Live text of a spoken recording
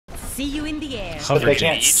See you in the air. But they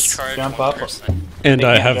can't Each charge jump one up. person. And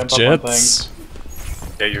They I can't have jump up on jets.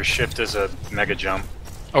 Yeah, your shift is a mega jump.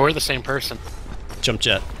 Oh, we're the same person. Jump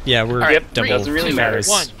jet. Yeah, we're Alright, double. doesn't really matter. fires.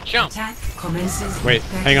 One, jump. Attack commences. Wait,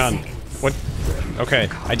 hang on. What? Okay,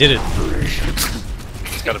 I did it.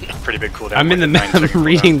 It's got a pretty big cooldown. I'm in the like a 9 I'm second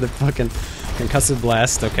reading cooldown. the fucking concussive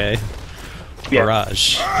blast. Okay. Yeah.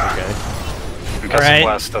 Barrage. Okay. Concussive Alright.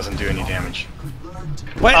 blast doesn't do any damage.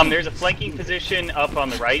 What? There's a flanking position up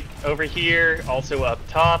on the right over here, also up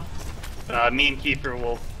top. Me and Kiefer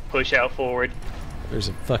will push out forward. There's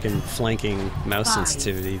a fucking flanking mouse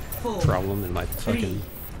sensitivity problem in my fucking.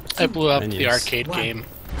 I blew up the Menus. arcade game.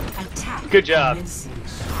 Attack. Good job. commencing.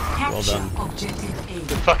 Well done. Capture objective A.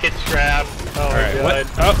 The fucking trap. Oh Alright, my what?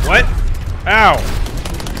 god. Oh, what? Ow!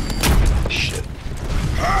 Shit.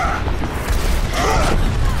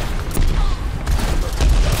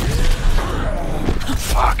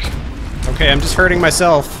 Fuck. Okay, I'm just hurting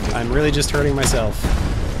myself. I'm really just hurting myself.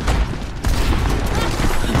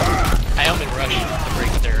 I only rushed to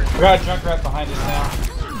break their. We got a Junkrat behind us now.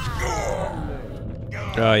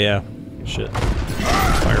 Oh, yeah. Shit.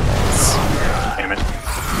 Fireballs. Damn it.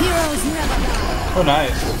 Heroes never die. Oh,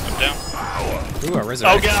 nice. I'm down. Ooh, a Oh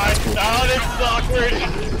resurrection. god! Oh, this is awkward!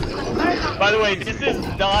 By the way, this is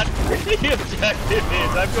not where the objective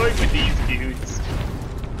is. I'm going with these dudes.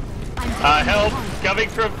 Help! Coming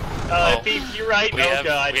from, thief, you're right. We Oh have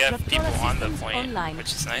god. we have people on the plane, Online.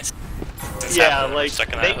 which is nice. Since Yeah, we're like,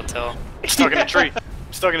 stuck in they- that hotel. Stuck in a tree.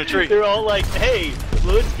 Stuck in a tree. They're all like, hey,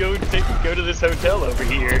 let's go to this hotel over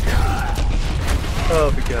here.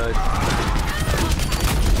 Oh my god.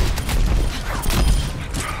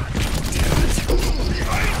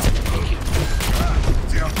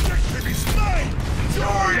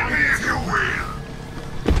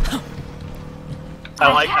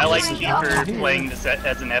 I like Keeper playing this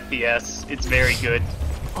as an FPS. It's very good.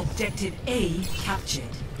 Objective A captured.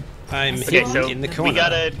 I'm Okay, hidden so in the corner.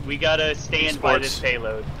 we gotta stand by this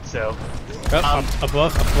payload. So Up,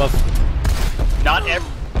 above, above.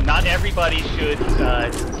 not everybody should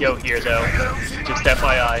go here though. Just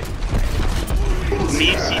FYI.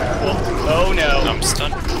 Me, oh no. I'm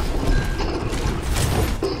stunned.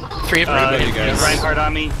 Three of everybody, you guys. Reinhardt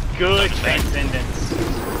on me. Good transcendence.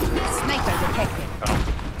 Sniper detected.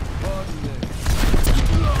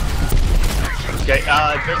 Okay,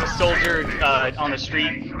 there's a soldier on the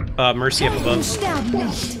street. Mercy up above.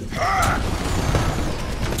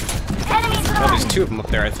 Oh, there's two of them up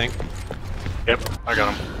there, I think. Yep, I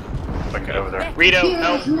got him. If I can get over there. Rito,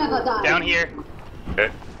 help! Down here. Okay.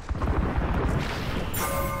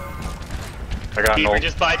 I got an Keeper, ult.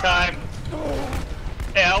 just buy time.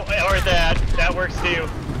 Yeah, or that. That works too.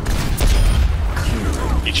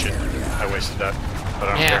 Eat shit. I wasted that. But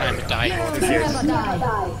I don't Yeah, care. I'm dying. Who cares?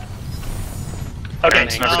 Okay,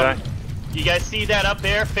 Parents never die. you guys see that up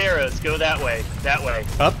there? Pharaohs, go that way. That way.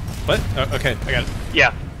 Up? What? Oh, okay, I got it.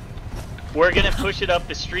 Yeah. We're gonna push it up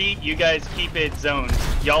the street. You guys keep it zoned.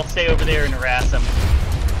 Y'all stay over there and harass them.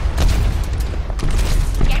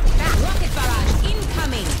 Get back. Rocket barrage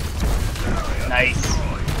incoming. Nice.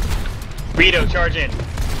 Rito, charge in.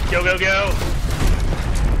 Go, go, go.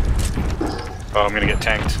 Oh, I'm gonna get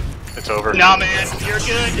tanked. It's over. Nah, man, you're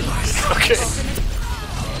good. Okay.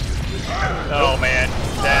 Oh, man,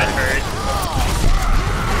 that hurt.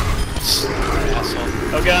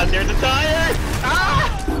 Oh, God, there's a tire.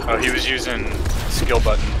 Ah! Oh, he was using skill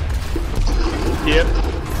button. Yep.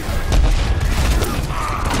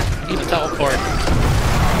 Need to teleport.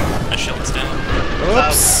 My shield's down.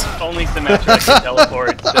 Oops! Only Symmetra can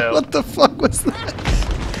teleport, so. What the fuck was that?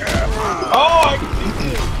 Oh, I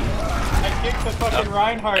kicked the fucking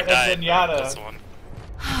Reinhardt and Died. Zenyatta. That's the one.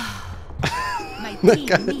 My That team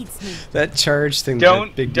guy- needs me. That charge thing Don't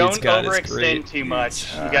that big dude's got is great. overextend too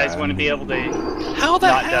much. You guys want to be able to How the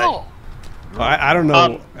not hell? I don't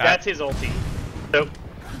know. That's his ulti.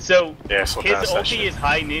 So Yeah, slow his past that ulti shit. is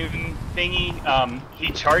high noon thingy.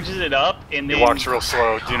 He charges it up and He then walks real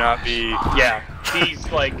slow. Do not be. yeah, he's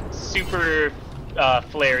like super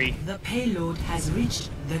flary. The payload has reached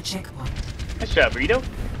the checkpoint. Nice job, Rito.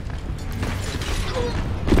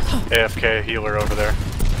 AFK healer over there.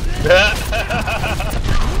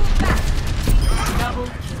 Double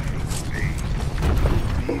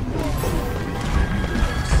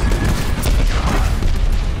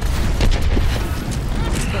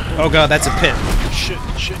Oh god, that's a pit. Shit,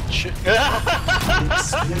 shit, shit. Well,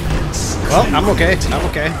 I'm okay. I'm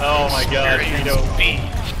okay. Oh my god, Rito.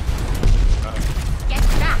 get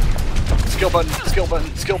back. Skill button, skill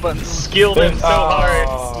button, skill button. Skilled him so hard.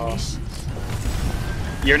 Oh,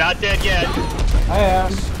 You're not dead yet. I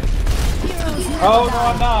am. Oh, no,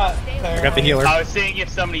 I'm not. apparently. I got the healer. I was seeing if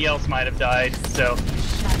somebody else might have died, so.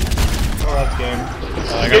 Oh, that's game.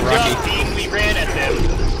 I Good got job, Rocky. team. We ran at them.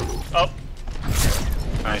 Oh,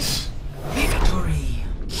 Nice. Victory.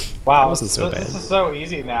 Wow, That wasn't so this bad. is so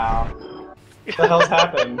easy now. What the hell's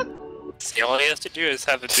happened? See, all he has to do is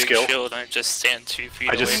have a big Skill. shield and just stand 2 feet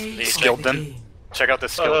I away just from the skilled them. Check out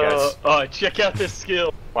this skill, guys. check out this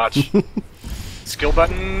skill. Watch. Skill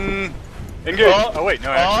button. Engage. Oh. Oh wait, no,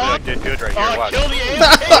 actually I did good right here. Oh, Watch. kill the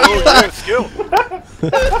Oh, AFK! yeah, skill.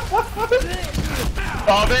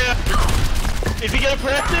 Oh man! Is he gonna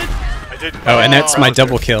press it? I didn't. Oh, and that's I my was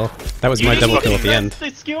double there. kill. That was You my just double kill fucking at the end.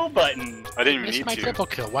 pressed the skill button. I didn't even Missed need my to. triple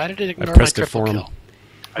kill. Why did it ignore my pressed it triple for him. kill?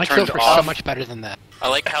 I My turned kills were off. so much better than that. I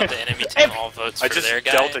like how the enemy team all votes I for just their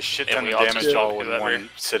guy. dealt a shit ton and we of all damage just all vote in whoever. one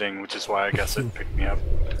sitting, which is why I guess it picked me up.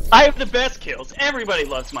 I have the best kills. Everybody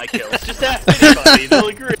loves my kills. Just ask anybody, they'll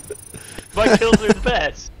agree. My kills are the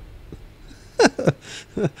best.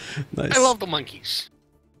 Nice. I love the monkeys.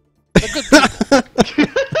 They're good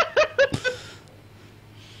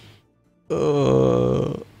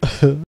people.